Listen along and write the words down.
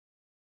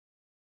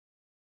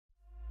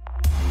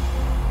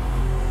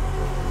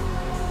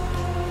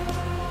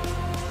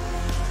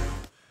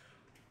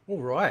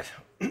All right.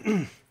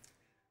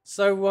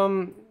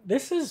 So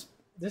this is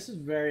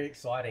very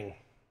exciting,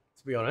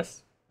 to be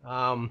honest.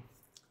 Um,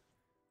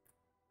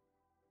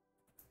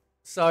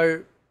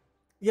 so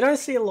you don't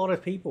see a lot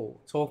of people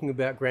talking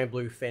about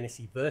Granblue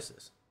Fantasy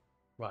Versus,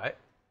 right?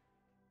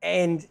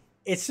 And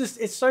it's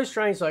so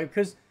strange though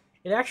because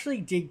it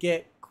actually did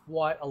get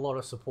quite a lot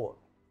of support,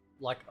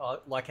 like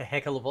a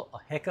heck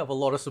of a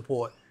lot of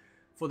support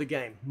for the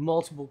game.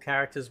 Multiple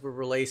characters were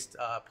released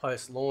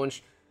post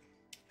launch.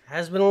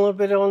 Has been a little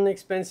bit on the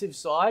expensive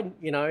side.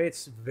 You know,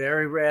 it's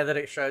very rare that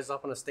it shows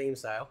up on a Steam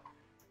sale.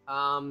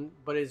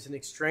 But it's an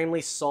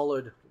extremely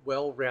solid,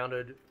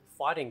 well-rounded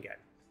fighting game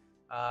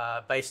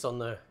based on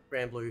the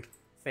Granblue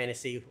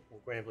Fantasy or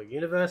Granblue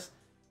universe,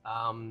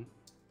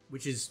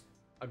 which is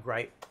a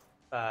great,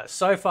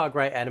 so far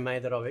great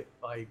anime that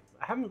I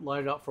haven't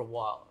loaded up for a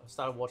while. I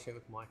started watching it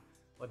with my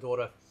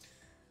daughter,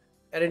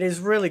 and it is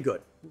really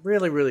good,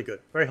 really good,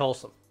 very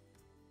wholesome.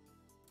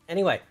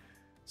 Anyway.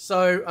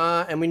 So,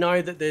 and we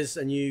know that there's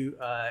a new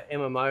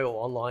MMO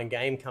or online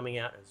game coming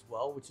out as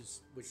well, which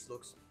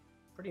looks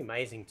pretty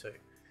amazing too.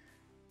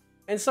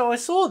 And so I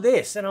saw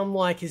this, and I'm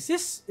like, is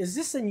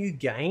this a new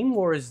game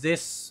or is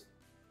this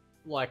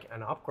like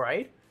an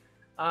upgrade?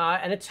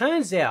 And it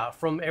turns out,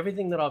 from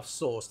everything that I've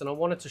sourced, and I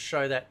wanted to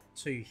show that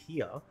to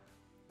here.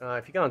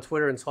 If you go on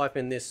Twitter and type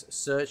in this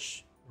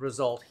search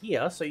result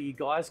here, so you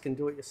guys can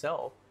do it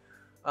yourself,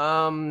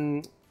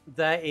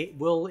 that it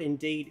will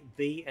indeed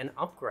be an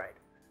upgrade.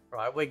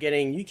 Right, we're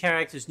getting new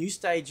characters, new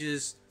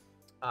stages,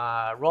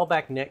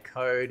 rollback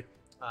netcode,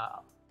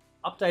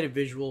 updated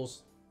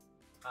visuals,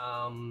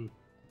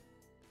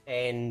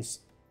 and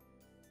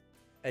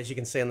as you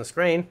can see on the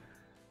screen,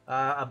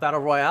 a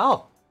battle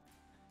royale,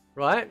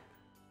 right?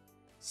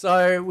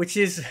 So, which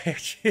is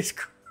it's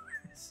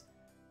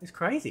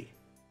crazy,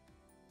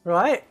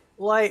 right?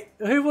 Like,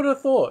 who would have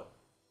thought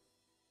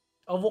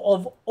of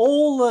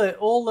all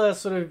the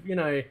sort of, you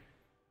know,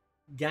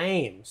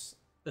 games,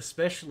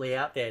 especially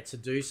out there, to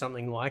do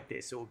something like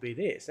this? It would be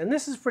this, and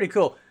this is pretty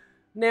cool.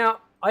 Now,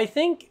 I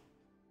think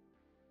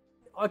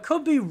I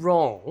could be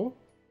wrong,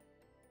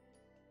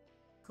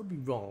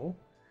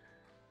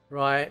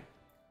 right?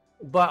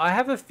 But I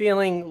have a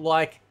feeling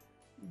like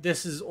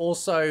this is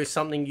also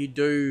something you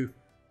do,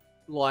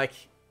 like,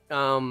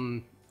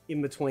 in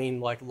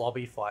between, like,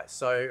 lobby fights.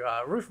 So,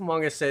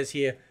 Roofamonga says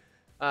here,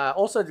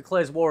 also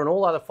declares war on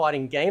all other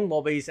fighting game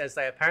lobbies, as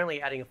they are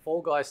apparently adding a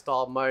Fall Guys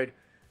style mode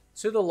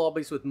to the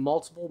lobbies with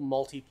multiple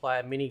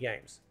multiplayer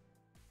minigames,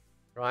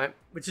 right?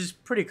 Which is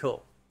pretty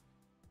cool.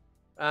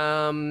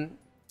 And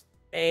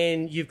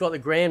you've got the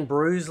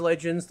Granblue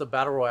Legends, the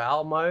Battle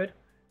Royale mode.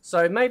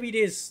 So maybe it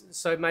is.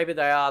 So maybe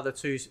they are the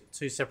two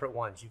separate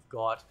ones. You've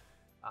got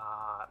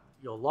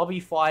your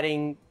lobby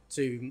fighting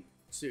to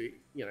you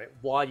know,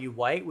 while you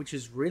wait, which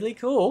is really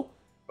cool,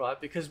 right?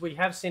 Because we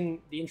have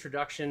seen the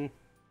introduction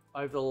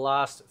over the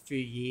last few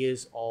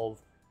years of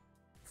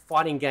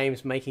fighting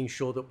games making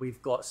sure that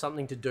we've got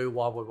something to do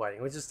while we're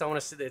waiting. We just don't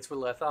want to sit there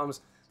twiddle our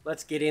thumbs.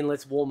 Let's get in,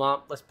 let's warm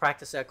up, let's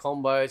practice our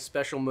combos,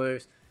 special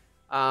moves.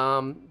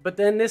 But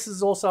then this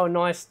is also a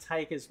nice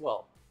take as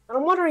well. And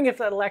I'm wondering if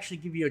that'll actually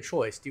give you a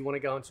choice. Do you want to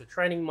go into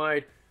training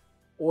mode,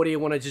 or do you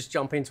want to just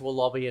jump into a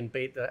lobby and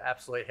beat the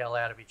absolute hell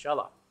out of each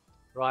other,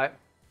 right?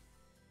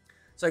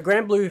 So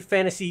Granblue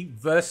Fantasy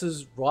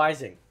Versus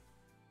Rising.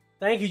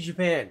 Thank you,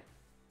 Japan.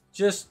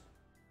 Just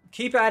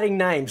keep adding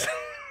names.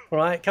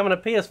 Right, coming to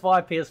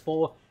PS5,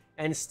 PS4,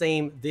 and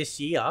Steam this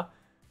year.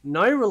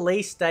 No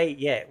release date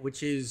yet,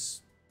 which is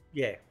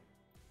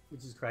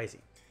crazy.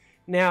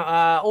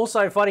 Now,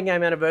 also, Fighting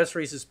Game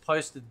Anniversaries has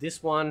posted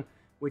this one,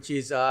 which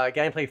is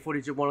gameplay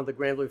footage of one of the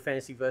Granblue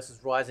Fantasy Versus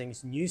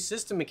Rising's new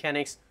system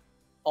mechanics,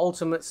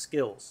 Ultimate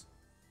Skills.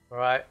 All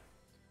right,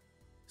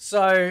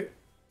 so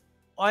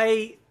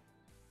I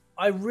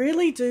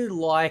really do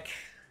like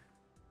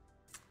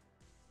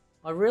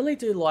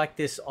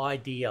this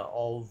idea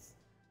of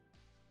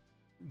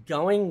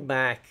going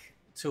back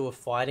to a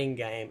fighting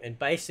game and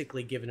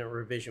basically giving it a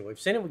revision. We've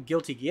seen it with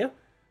Guilty Gear,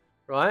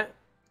 right?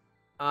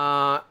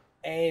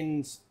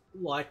 And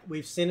like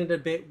we've seen it a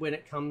bit when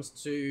it comes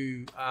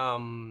to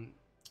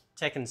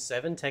Tekken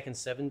 7. Tekken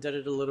 7 did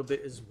it a little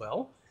bit as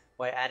well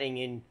by adding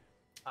in,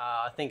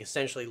 I think,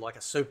 essentially like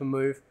a super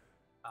move,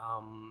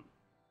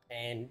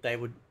 and they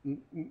would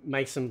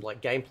make some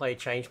like gameplay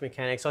change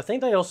mechanics. I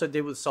think they also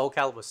did with Soul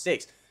Calibur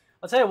 6.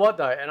 I'll tell you what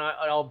though, and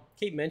I'll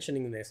keep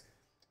mentioning this.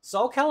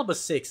 Soul Calibur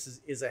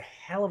 6 is a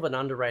hell of an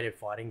underrated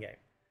fighting game.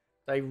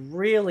 They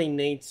really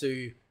need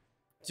to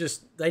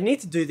they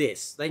need to do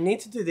this. They need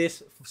to do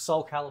this for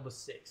Soul Calibur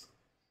 6.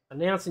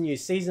 Announce a new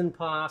season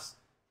pass,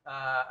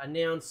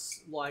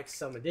 announce like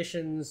some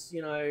additions,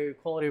 you know,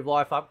 quality of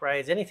life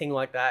upgrades, anything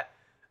like that.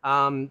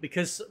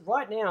 Because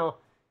right now,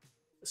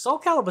 Soul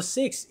Calibur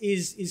 6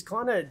 is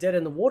kind of dead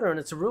in the water,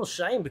 and it's a real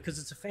shame because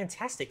it's a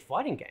fantastic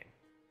fighting game.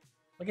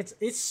 Like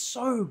it's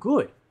so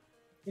good.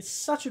 It's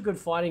such a good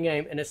fighting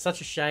game, and it's such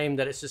a shame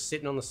that it's just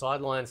sitting on the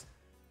sidelines,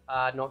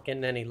 not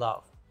getting any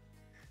love.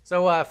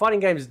 So, Fighting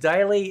Games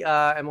Daily,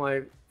 am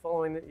I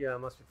following it? Yeah, I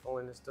must be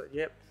following this.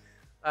 Yep.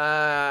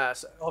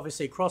 So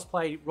obviously,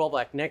 crossplay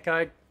rollback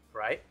netcode,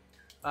 great.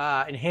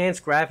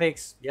 Enhanced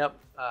graphics, yep.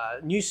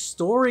 New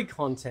story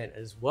content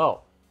as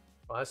well.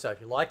 Right, so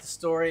if you like the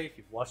story, if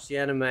you've watched the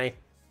anime,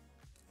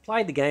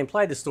 played the game,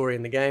 played the story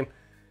in the game,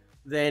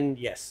 then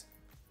yes,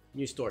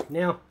 new story.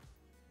 Now,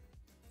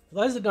 for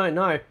those that don't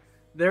know,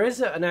 there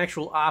is an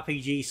actual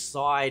RPG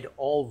side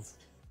of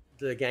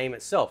the game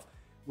itself,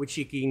 which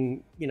you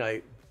can, you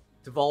know,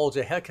 divulge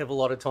a heck of a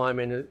lot of time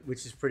in,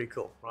 which is pretty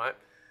cool, right?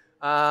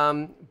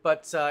 Can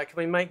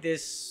we make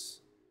this?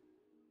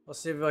 Let's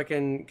see if I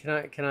can.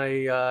 Can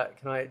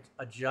I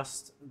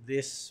adjust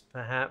this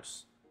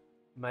perhaps?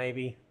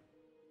 Maybe.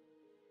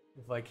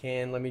 If I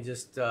can, let me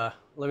just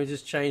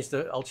change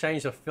the. I'll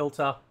change the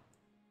filter.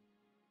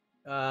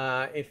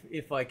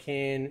 If I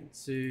can,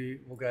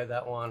 we'll go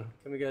that one.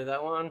 Can we go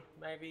that one?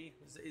 Maybe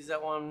is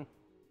that one?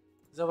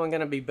 Is that one going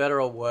to be better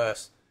or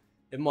worse?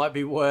 It might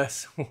be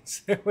worse.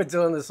 We're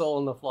doing this all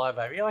on the fly,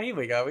 baby. Oh, here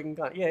we go. We can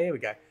go. Yeah, here we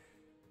go.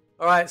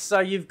 All right. So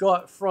you've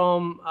got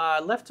from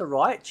left to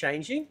right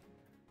changing,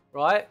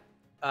 right?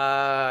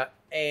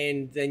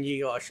 And then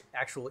you got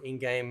actual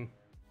in-game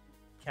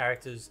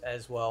characters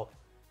as well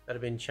that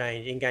have been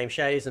changed. In-game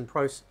shaders and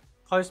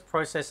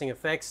post-processing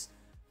effects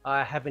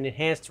have been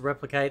enhanced to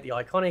replicate the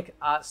iconic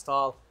art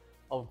style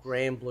of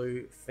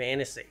Granblue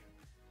Fantasy.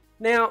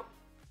 Now,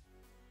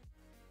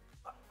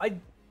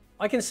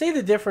 I can see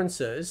the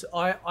differences.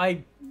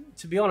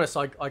 To be honest,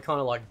 I kind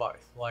of like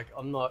both. Like,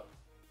 I'm not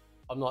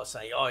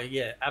saying, oh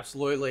yeah,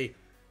 absolutely,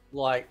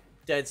 like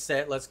dead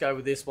set, let's go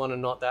with this one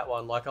and not that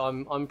one. Like,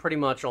 I'm pretty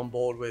much on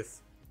board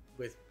with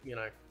you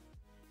know,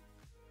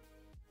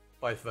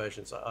 both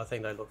versions. I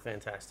think they look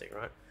fantastic,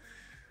 right?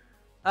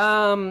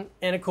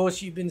 And of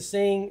course, you've been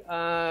seeing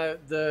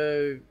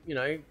the, you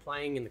know,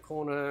 playing in the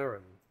corner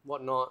and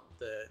whatnot.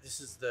 This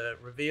is the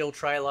reveal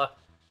trailer,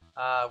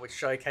 which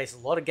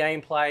showcases a lot of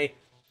gameplay.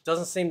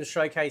 Doesn't seem to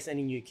showcase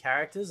any new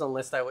characters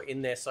unless they were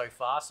in there so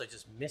far, so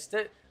just missed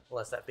it.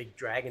 Unless that big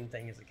dragon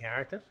thing is a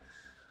character.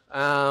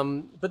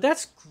 But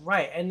that's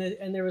great, and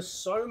there are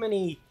so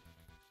many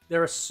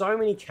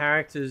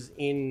characters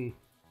in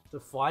the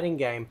fighting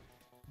game.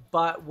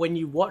 But when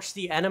you watch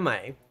the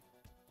anime,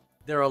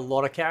 there are a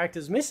lot of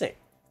characters missing.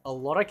 A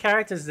lot of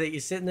characters that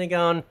you're sitting there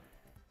going,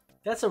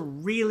 that's a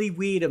really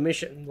weird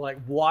omission. Like,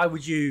 why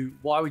would you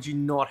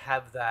not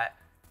have that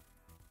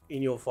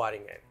in your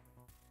fighting game?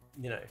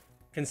 You know,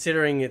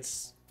 considering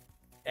it's,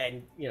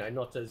 and you know,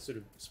 not to sort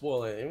of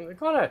spoil anything, they're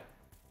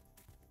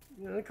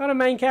kind of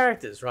main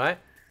characters, right?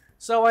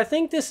 So I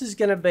think this is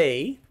going to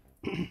be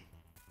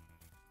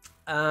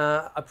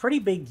a pretty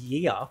big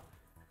year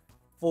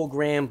for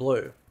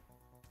Granblue,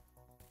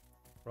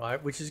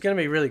 right? Which is going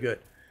to be really good.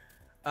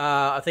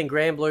 I think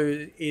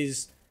Granblue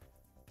is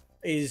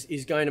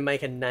going to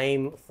make a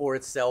name for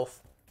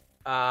itself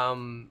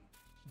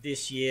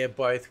this year,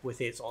 both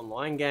with its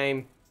online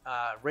game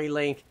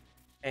relink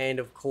and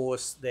of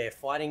course their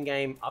fighting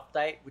game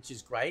update, which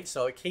is great.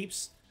 So it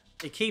keeps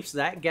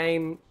that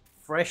game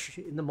fresh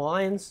in the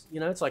minds.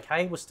 You know, it's like,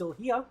 hey, we're still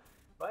here,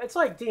 right? It's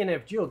like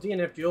DNF Duel.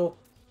 DNF Duel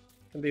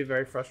can be a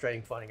very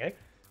frustrating fighting game,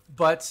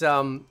 but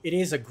it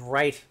is a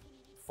great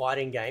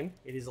fighting game.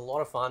 It is a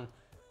lot of fun.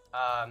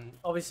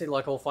 Obviously,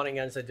 like all fighting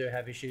games, they do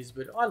have issues,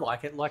 but I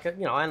like it. Like,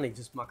 you know, I only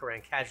just muck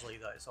around casually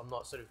though, so I'm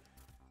not sort of,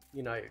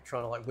 you know,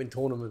 trying to like win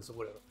tournaments or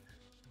whatever.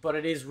 But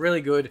it is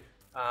really good.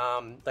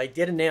 They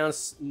did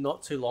announce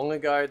not too long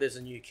ago there's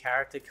a new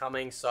character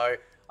coming, so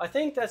I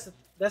think that's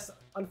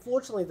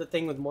unfortunately the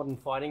thing with modern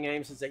fighting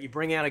games, is that you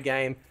bring out a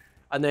game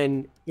and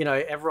then, you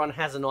know, everyone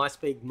has a nice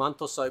big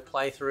month or so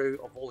playthrough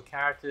of all the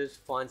characters,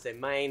 finds their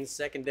mains,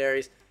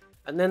 secondaries,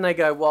 and then they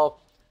go, well,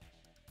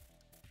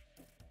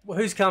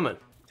 who's coming?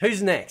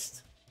 Who's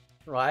next?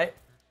 Right?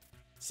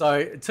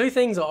 So two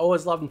things I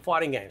always love in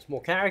fighting games: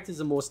 more characters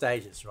and more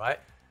stages, right?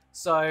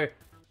 So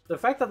the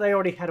fact that they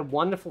already had a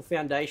wonderful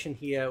foundation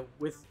here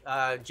with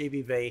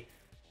GBV,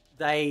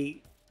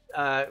 they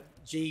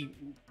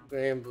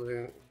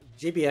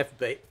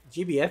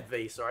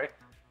GBFV, sorry.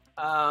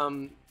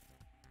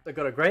 They've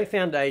got a great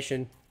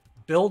foundation.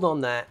 Build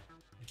on that,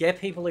 get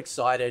people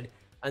excited,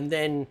 and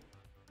then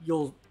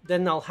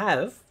they'll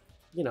have,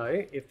 you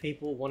know, if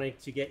people wanted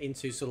to get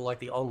into sort of like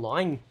the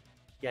online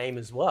game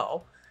as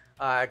well,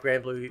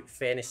 Granblue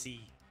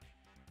Fantasy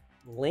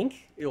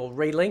Link or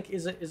Relink,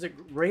 is it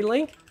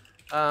Relink?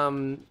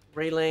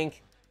 Relink.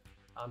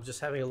 I'm just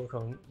having a look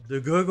on the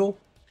Google.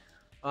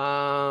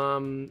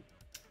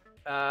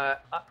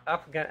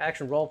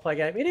 Action role play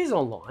game. It is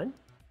online,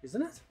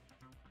 isn't it?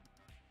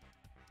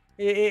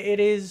 It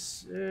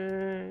is.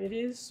 It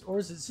is, or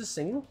is it just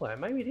single player?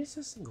 Maybe it is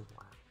just single player.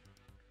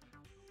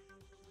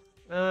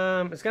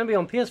 It's going to be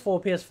on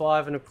PS4,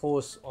 PS5, and of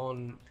course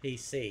on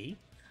PC,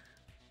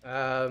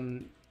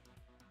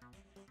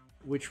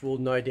 which will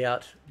no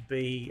doubt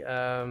be.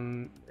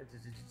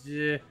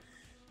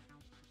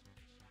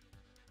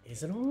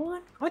 Is it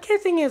online? I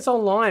keep thinking it's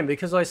online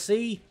because I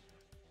see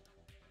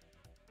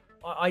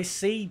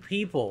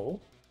people,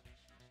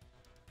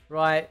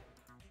 right,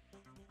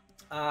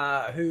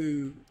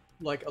 who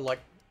like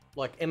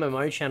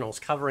MMO channels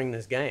covering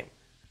this game.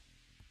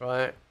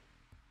 right?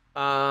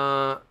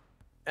 And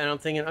I'm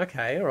thinking,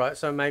 okay, all right,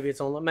 so maybe it's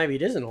online. Maybe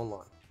it isn't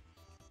online.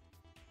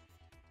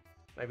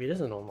 Maybe it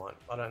isn't online.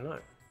 I don't know.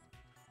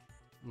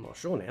 I'm not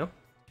sure now.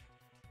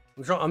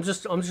 I'm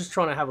just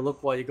trying to have a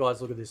look while you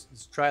guys look at this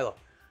trailer.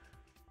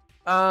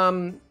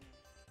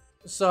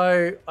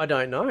 So I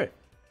don't know.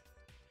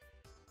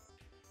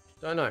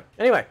 Don't know.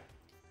 Anyway,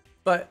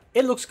 but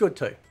it looks good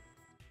too.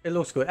 It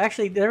looks good.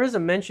 Actually, there is a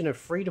mention of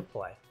free to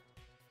play.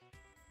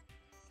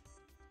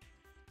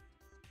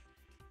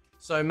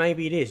 So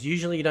maybe it is.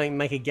 Usually you don't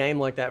make a game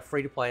like that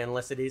free to play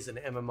unless it is an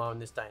MMO in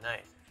this day and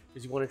age,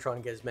 because you want to try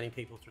and get as many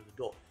people through the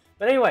door.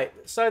 But anyway,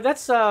 so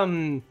that's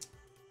my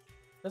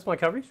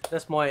coverage.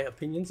 That's my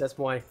opinions. That's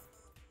my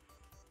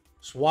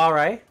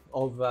soiree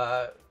of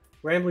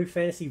Granblue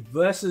Fantasy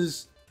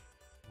versus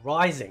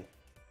Rising.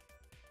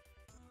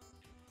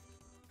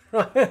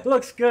 It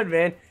looks good,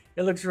 man.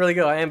 It looks really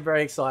good. I am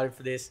very excited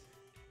for this.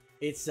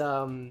 It's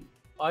I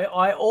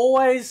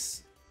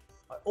always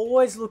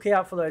look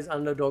out for those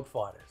underdog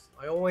fighters.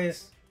 I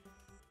always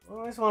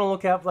want to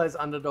look out for those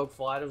underdog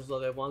fighters,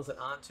 or the ones that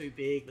aren't too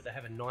big, but they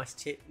have a nice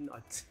tight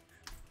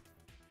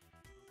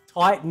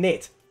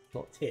knit,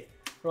 not tit,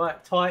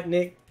 right? Tight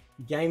knit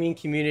gaming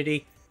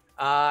community,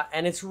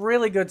 and it's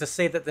really good to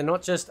see that they're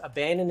not just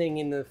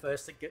abandoning their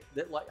first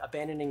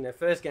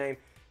game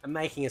and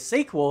making a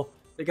sequel.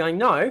 They're going,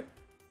 no,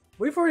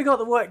 we've already got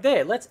the work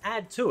there. Let's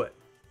add to it,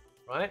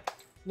 right?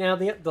 Now,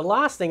 the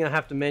last thing I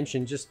have to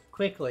mention just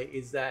quickly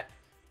is that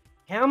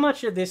how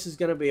much of this is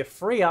going to be a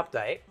free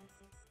update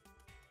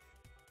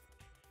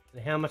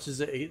and how much is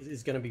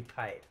going to be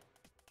paid,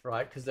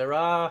 right? Because there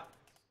are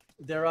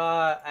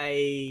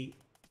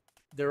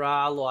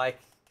like,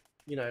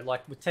 you know,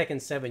 like with Tekken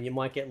 7, you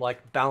might get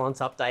like balance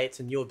updates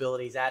and new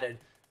abilities added,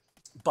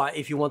 but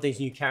if you want these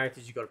new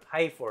characters, you've got to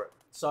pay for it.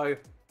 So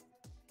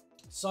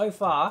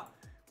far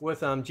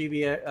with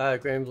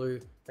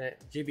Granblue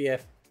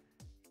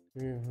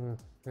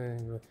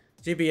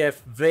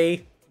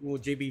GBFV or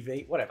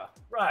GBV, whatever,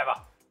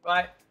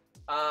 right?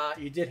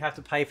 You did have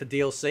to pay for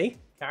DLC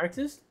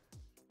characters,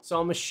 so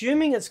I'm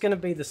assuming it's going to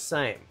be the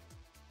same.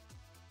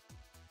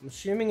 I'm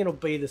assuming it'll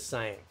be the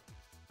same,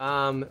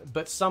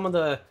 but some of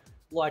the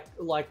like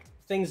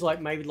things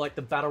like maybe like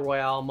the battle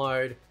royale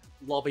mode,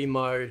 lobby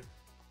mode,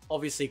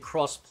 obviously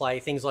cross-play,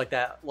 things like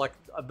that. Like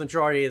a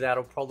majority of that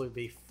will probably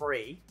be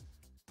free,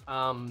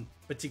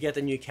 but to get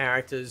the new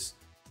characters,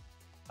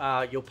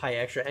 you'll pay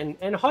extra,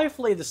 and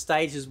hopefully the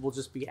stages will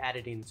just be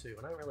added into.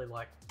 I don't really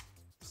like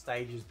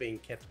stages being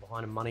kept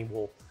behind a money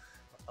wall,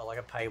 like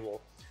a paywall.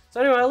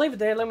 So anyway, I'll leave it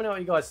there. Let me know what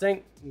you guys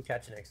think, and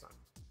catch you next time.